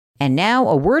And now,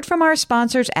 a word from our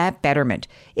sponsors at Betterment.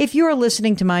 If you're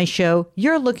listening to my show,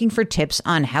 you're looking for tips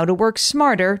on how to work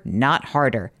smarter, not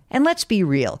harder. And let's be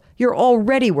real, you're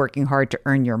already working hard to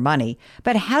earn your money,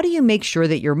 but how do you make sure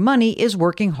that your money is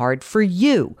working hard for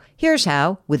you? Here's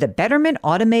how. With a Betterment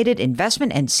automated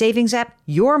investment and savings app,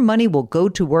 your money will go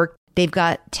to work. They've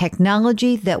got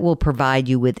technology that will provide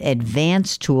you with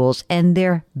advanced tools, and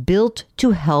they're built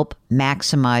to help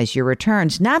maximize your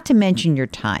returns, not to mention your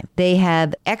time. They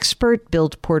have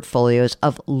expert-built portfolios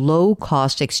of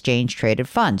low-cost exchange-traded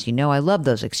funds. You know I love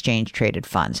those exchange-traded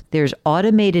funds. There's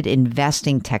automated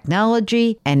investing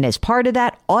technology, and as part of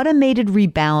that, automated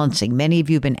rebalancing. Many of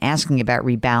you have been asking about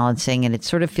rebalancing, and it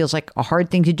sort of feels like a hard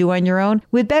thing to do on your own.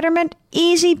 With Betterment,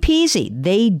 easy peasy.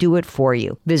 They do it for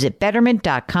you. Visit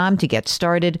Betterment.com to get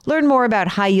started. Learn more about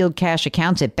high-yield cash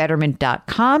accounts at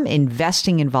Betterment.com.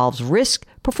 Investing involves risk.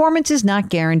 Performance is not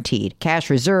guaranteed.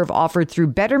 Cash reserve offered through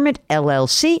Betterment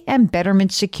LLC and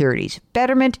Betterment Securities.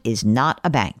 Betterment is not a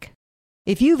bank.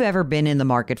 If you've ever been in the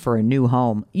market for a new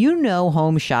home, you know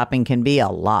home shopping can be a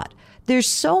lot. There's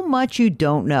so much you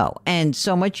don't know and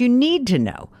so much you need to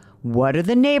know. What are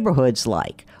the neighborhoods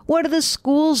like? What are the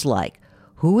schools like?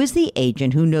 Who is the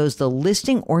agent who knows the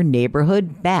listing or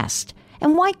neighborhood best?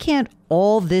 And why can't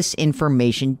all this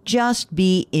information just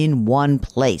be in one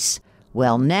place?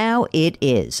 Well, now it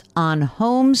is on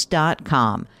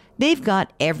Homes.com. They've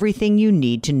got everything you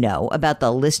need to know about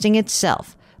the listing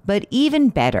itself. But even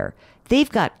better, they've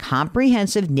got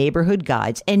comprehensive neighborhood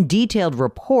guides and detailed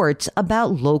reports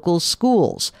about local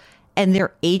schools. And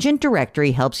their agent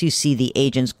directory helps you see the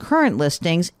agent's current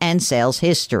listings and sales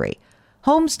history.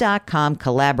 Homes.com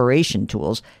collaboration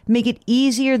tools make it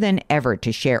easier than ever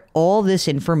to share all this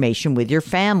information with your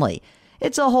family.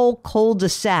 It's a whole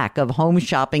cul-de-sac of home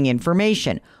shopping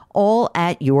information, all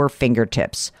at your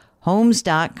fingertips.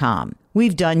 Homes.com.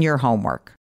 We've done your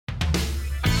homework.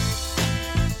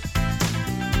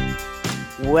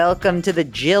 Welcome to the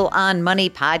Jill on Money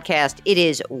podcast. It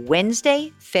is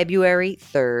Wednesday, February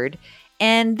 3rd.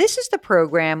 And this is the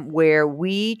program where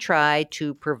we try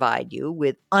to provide you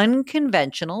with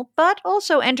unconventional, but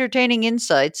also entertaining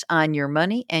insights on your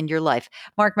money and your life.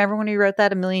 Mark, remember when we wrote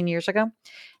that a million years ago?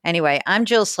 Anyway, I'm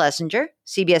Jill Schlesinger,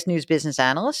 CBS News business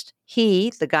analyst.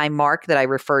 He, the guy Mark that I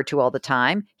refer to all the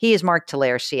time, he is Mark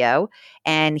Talercio,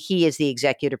 and he is the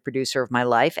executive producer of my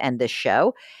life and this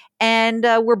show. And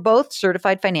we're both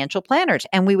certified financial planners,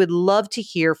 and we would love to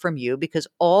hear from you because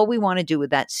all we want to do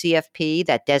with that CFP,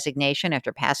 that designation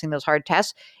after passing those hard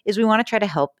tests, is we want to try to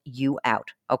help you out,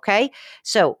 okay?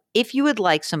 So if you would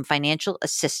like some financial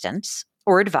assistance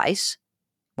or advice,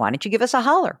 why don't you give us a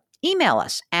holler? Email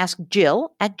us, ask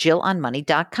Jill at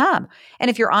JillOnMoney.com. And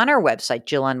if you're on our website,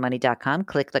 JillOnMoney.com,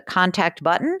 click the contact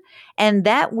button, and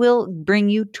that will bring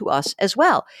you to us as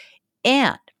well.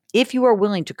 And if you are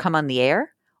willing to come on the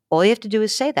air, all you have to do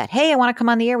is say that, hey, I want to come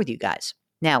on the air with you guys.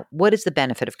 Now, what is the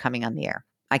benefit of coming on the air?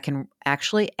 I can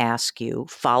actually ask you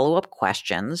follow-up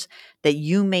questions that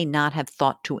you may not have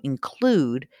thought to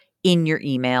include in your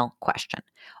email question.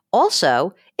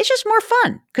 Also, it's just more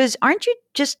fun because aren't you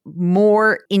just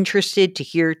more interested to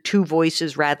hear two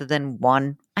voices rather than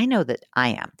one? I know that I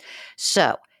am.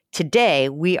 So today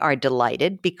we are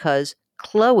delighted because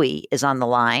Chloe is on the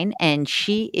line and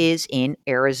she is in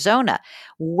Arizona.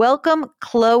 Welcome,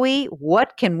 Chloe.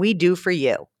 What can we do for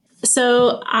you?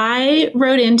 So I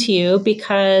wrote into you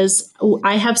because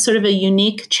I have sort of a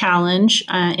unique challenge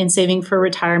in saving for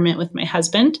retirement with my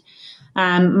husband.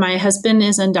 My husband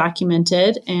is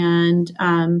undocumented,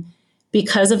 and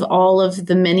because of all of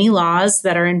the many laws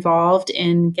that are involved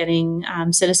in getting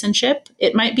citizenship,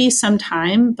 it might be some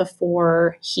time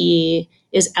before he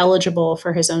is eligible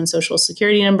for his own social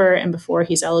security number and before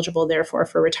he's eligible, therefore,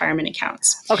 for retirement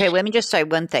accounts. Okay, let me just say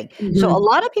one thing. Mm-hmm. So a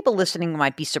lot of people listening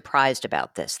might be surprised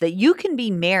about this, that you can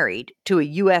be married to a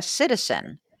U.S.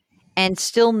 citizen and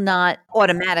still not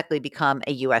automatically become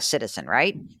a U.S. citizen,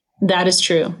 right? That is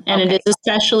true. And It is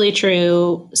especially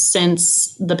true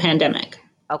since the pandemic.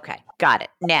 Okay, got it.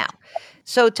 Now,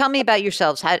 so tell me about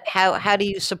yourselves. How do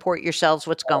you support yourselves?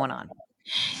 What's going on?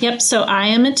 Yep. So I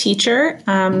am a teacher.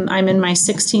 I'm in my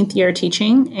 16th year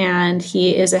teaching, and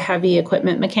he is a heavy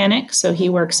equipment mechanic. So he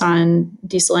works on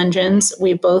diesel engines.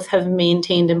 We both have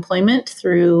maintained employment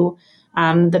through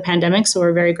the pandemic. So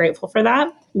we're very grateful for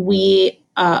that. We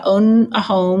own a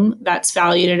home that's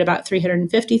valued at about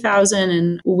 $350,000,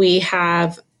 and we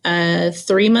have a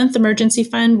 3-month emergency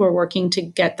fund. We're working to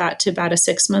get that to about a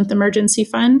 6-month emergency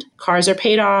fund. Cars are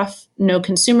paid off, no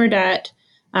consumer debt.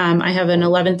 I have an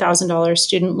 $11,000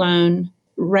 student loan.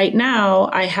 Right now,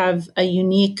 I have a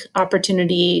unique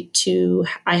opportunity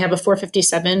I have a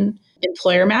 457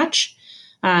 employer match.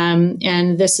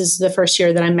 And this is the first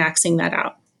year that I'm maxing that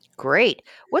out. Great.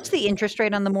 What's the interest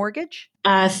rate on the mortgage?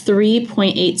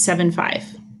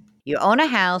 3.875. You own a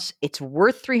house, it's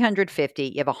worth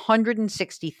 $350, you have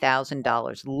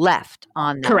 $160,000 left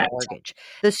on that Correct. mortgage.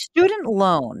 The student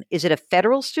loan, is it a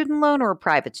federal student loan or a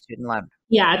private student loan?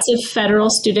 Yeah, it's a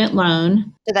federal student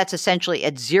loan. So that's essentially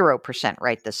at 0%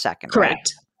 right this second, right?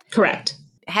 Correct. Correct.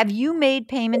 Have you made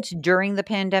payments during the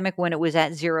pandemic when it was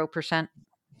at 0%?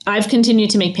 I've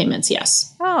continued to make payments,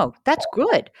 yes. Oh, that's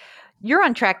good. You're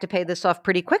on track to pay this off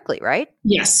pretty quickly, right?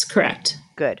 Yes, correct.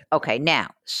 Good. Okay, now,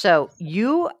 so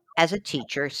you as a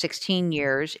teacher, 16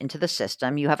 years into the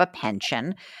system, you have a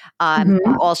pension. You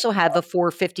also have a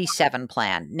 457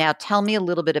 plan. Now, tell me a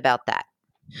little bit about that.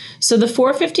 So the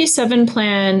 457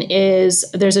 plan is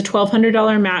there's a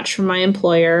 $1,200 match from my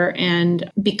employer. And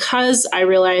because I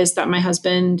realized that my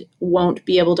husband won't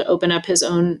be able to open up his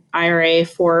own IRA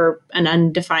for an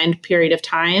undefined period of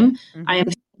time, I am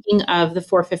thinking of the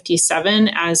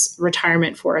 457 as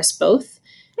retirement for us both.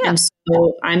 Yeah. And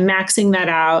so I'm maxing that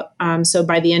out. So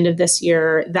by the end of this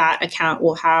year, that account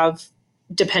will have,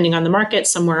 depending on the market,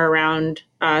 somewhere around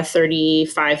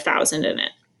 $35,000 in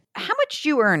it. How much do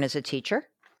you earn as a teacher?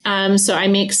 So I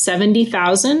make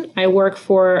 $70,000. I work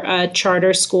for a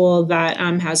charter school that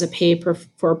has a pay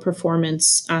for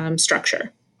performance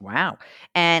structure. Wow.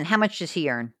 And how much does he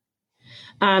earn?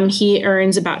 He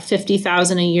earns about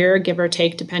 $50,000 a year, give or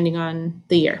take, depending on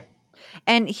the year.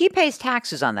 And he pays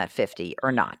taxes on that 50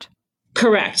 or not?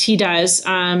 Correct. He does.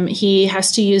 He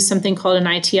has to use something called an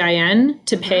ITIN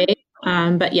to pay.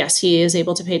 But yes, he is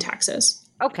able to pay taxes.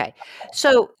 Okay.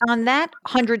 So on that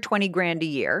 120 grand a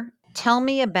year, tell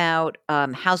me about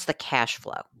how's the cash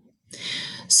flow?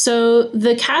 So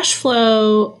the cash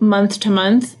flow month to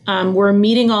month, we're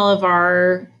meeting all of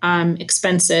our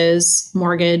expenses,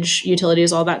 mortgage,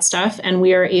 utilities, all that stuff. And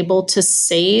we are able to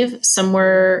save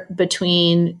somewhere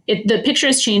between the picture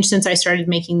has changed since I started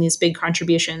making these big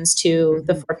contributions to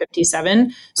the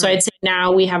 457. So I'd say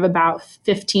now we have about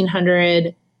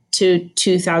 $1,500 to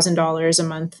 $2,000 a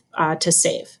month to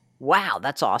save. Wow,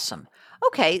 that's awesome.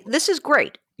 Okay, this is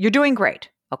great. You're doing great.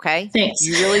 Okay. Thanks.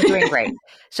 You're really doing great.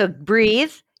 So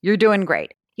breathe. You're doing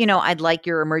great. You know, I'd like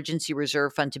your emergency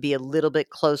reserve fund to be a little bit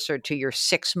closer to your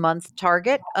 6-month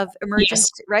target of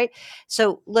emergency, right?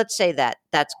 So let's say that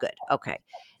that's good. Okay.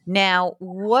 Now,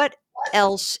 what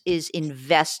else is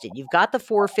invested? You've got the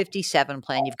 457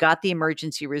 plan. You've got the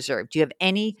emergency reserve. Do you have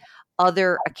any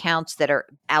other accounts that are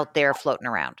out there floating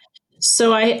around?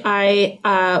 So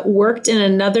I worked in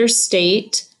another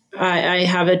state. I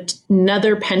have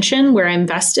another pension where I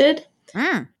invested.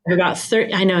 About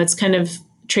 30. I know it's kind of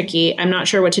tricky. I'm not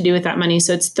sure what to do with that money.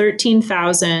 So it's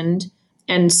 13,000.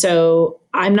 And so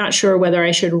I'm not sure whether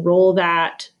I should roll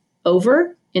that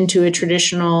over into a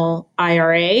traditional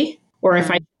IRA or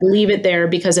if I leave it there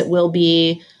because it will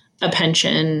be a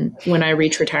pension when I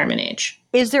reach retirement age.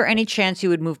 Is there any chance you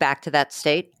would move back to that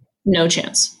state? No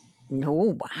chance.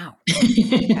 No, wow.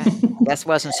 This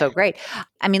wasn't so great.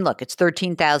 I mean, look, it's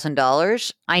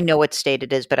 $13,000. I know what state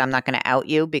it is, but I'm not going to out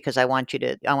you because I want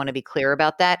to be clear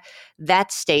about that.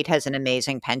 That state has an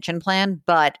amazing pension plan,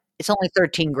 but it's only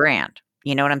 13 grand.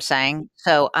 You know what I'm saying?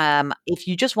 So if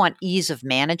you just want ease of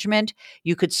management,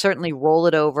 you could certainly roll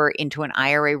it over into an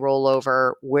IRA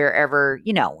rollover wherever,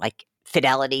 like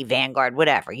Fidelity, Vanguard,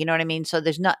 whatever, you know what I mean? So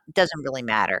doesn't really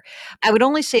matter. I would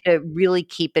only say to really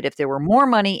keep it if there were more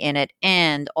money in it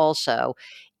and also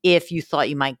if you thought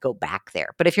you might go back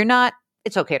there. But if you're not,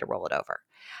 it's okay to roll it over.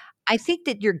 I think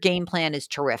that your game plan is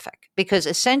terrific because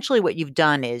essentially what you've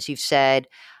done is you've said,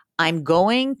 I'm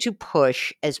going to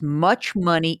push as much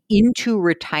money into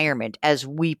retirement as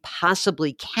we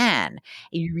possibly can.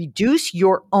 You reduce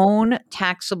your own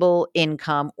taxable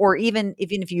income, or even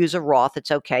if you use a Roth,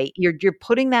 it's okay. You're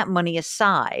putting that money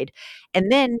aside,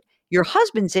 and then your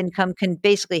husband's income can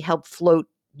basically help float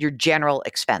your general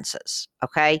expenses.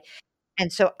 Okay,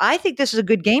 and so I think this is a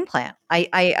good game plan.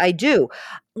 I do.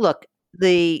 Look,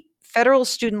 the federal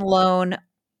student loan,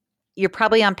 you're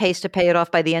probably on pace to pay it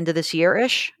off by the end of this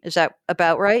year-ish. Is that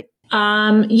about right?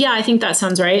 Yeah, I think that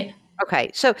sounds right.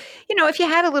 Okay. So, if you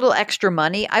had a little extra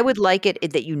money, I would like it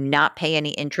that you not pay any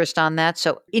interest on that.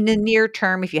 So in the near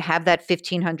term, if you have that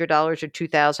 $1,500 or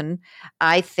 $2,000,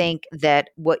 I think that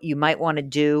what you might want to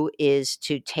do is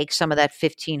to take some of that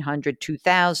 $1,500,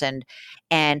 $2,000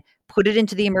 and put it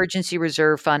into the emergency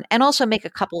reserve fund and also make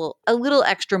a little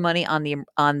extra money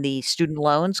on the student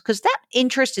loans, because that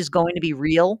interest is going to be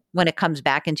real when it comes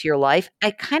back into your life.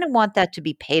 I kind of want that to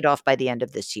be paid off by the end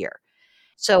of this year.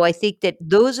 So I think that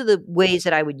those are the ways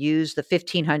that I would use the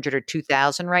 $1,500 or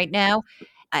 $2,000 right now.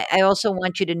 I also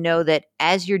want you to know that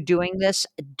as you're doing this,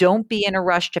 don't be in a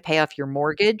rush to pay off your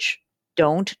mortgage.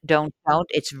 Don't.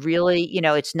 It's really,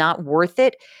 it's not worth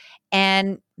it.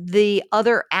 And the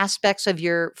other aspects of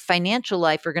your financial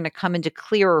life are going to come into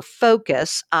clearer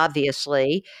focus,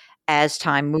 obviously, as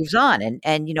time moves on. And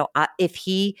if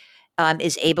he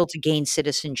is able to gain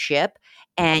citizenship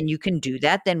and you can do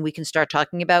that, then we can start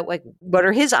talking about like what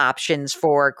are his options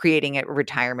for creating a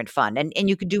retirement fund. And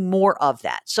you can do more of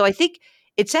that. So I think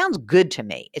it sounds good to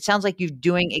me. It sounds like you're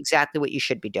doing exactly what you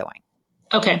should be doing.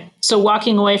 Okay. So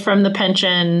walking away from the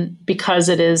pension because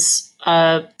it is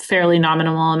a fairly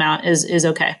nominal amount is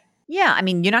okay. Yeah. I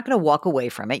mean, you're not going to walk away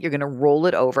from it. You're going to roll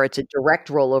it over. It's a direct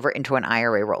rollover into an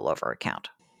IRA rollover account.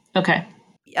 Okay.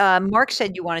 Mark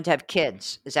said you wanted to have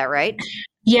kids. Is that right?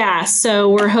 Yeah. So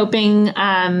we're hoping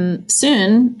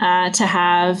soon to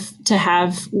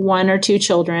have one or two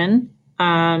children.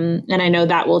 And I know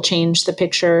that will change the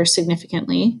picture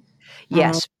significantly.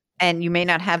 Yes. And you may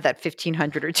not have that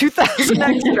 1,500 or 2,000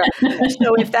 extra.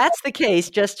 So if that's the case,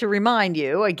 just to remind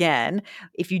you again,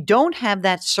 if you don't have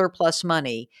that surplus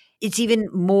money, it's even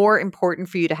more important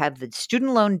for you to have the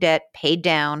student loan debt paid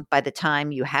down by the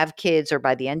time you have kids or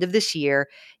by the end of this year,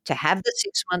 to have the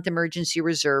 6-month emergency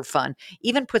reserve fund,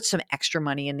 even put some extra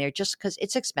money in there just because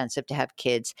it's expensive to have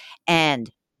kids. And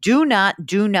do not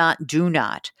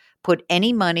put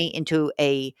any money into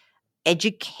a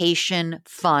education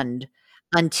fund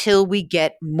until we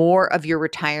get more of your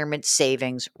retirement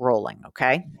savings rolling.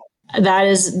 Okay.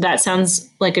 That sounds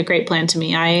like a great plan to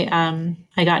me. I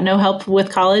got no help with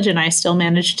college and I still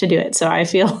managed to do it. So I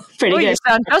feel pretty good.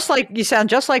 You sound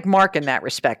just like Mark in that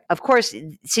respect. Of course,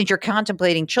 since you're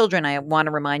contemplating children, I want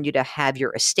to remind you to have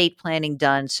your estate planning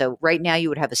done. So right now you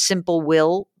would have a simple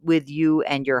will with you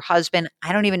and your husband.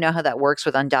 I don't even know how that works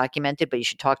with undocumented, but you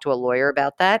should talk to a lawyer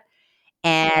about that.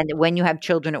 And when you have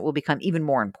children, it will become even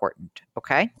more important.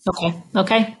 Okay?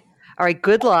 Okay. All right.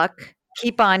 Good luck.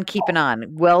 Keep on keeping on.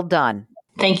 Well done.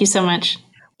 Thank you so much.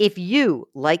 If you,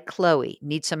 like Chloe,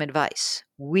 need some advice,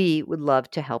 we would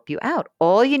love to help you out.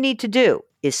 All you need to do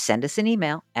is send us an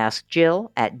email,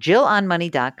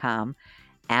 askjill@jillonmoney.com,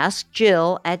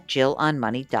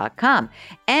 askjill@jillonmoney.com.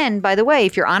 And by the way,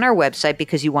 if you're on our website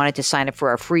because you wanted to sign up for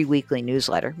our free weekly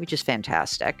newsletter, which is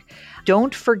fantastic,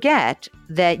 don't forget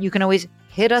that you can always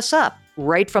hit us up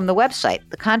right from the website,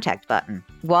 the contact button.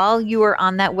 While you are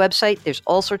on that website, there's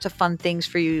all sorts of fun things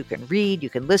for you. You can read, you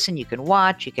can listen, you can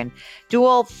watch, you can do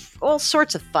all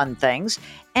sorts of fun things.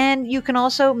 And you can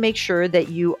also make sure that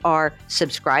you are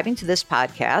subscribing to this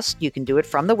podcast. You can do it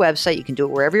from the website. You can do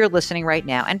it wherever you're listening right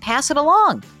now and pass it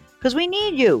along because we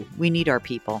need you. We need our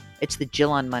people. It's the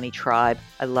Jill on Money tribe.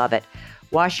 I love it.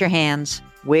 Wash your hands,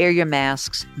 wear your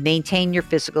masks, maintain your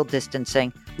physical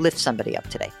distancing, lift somebody up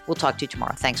today. We'll talk to you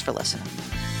tomorrow. Thanks for listening.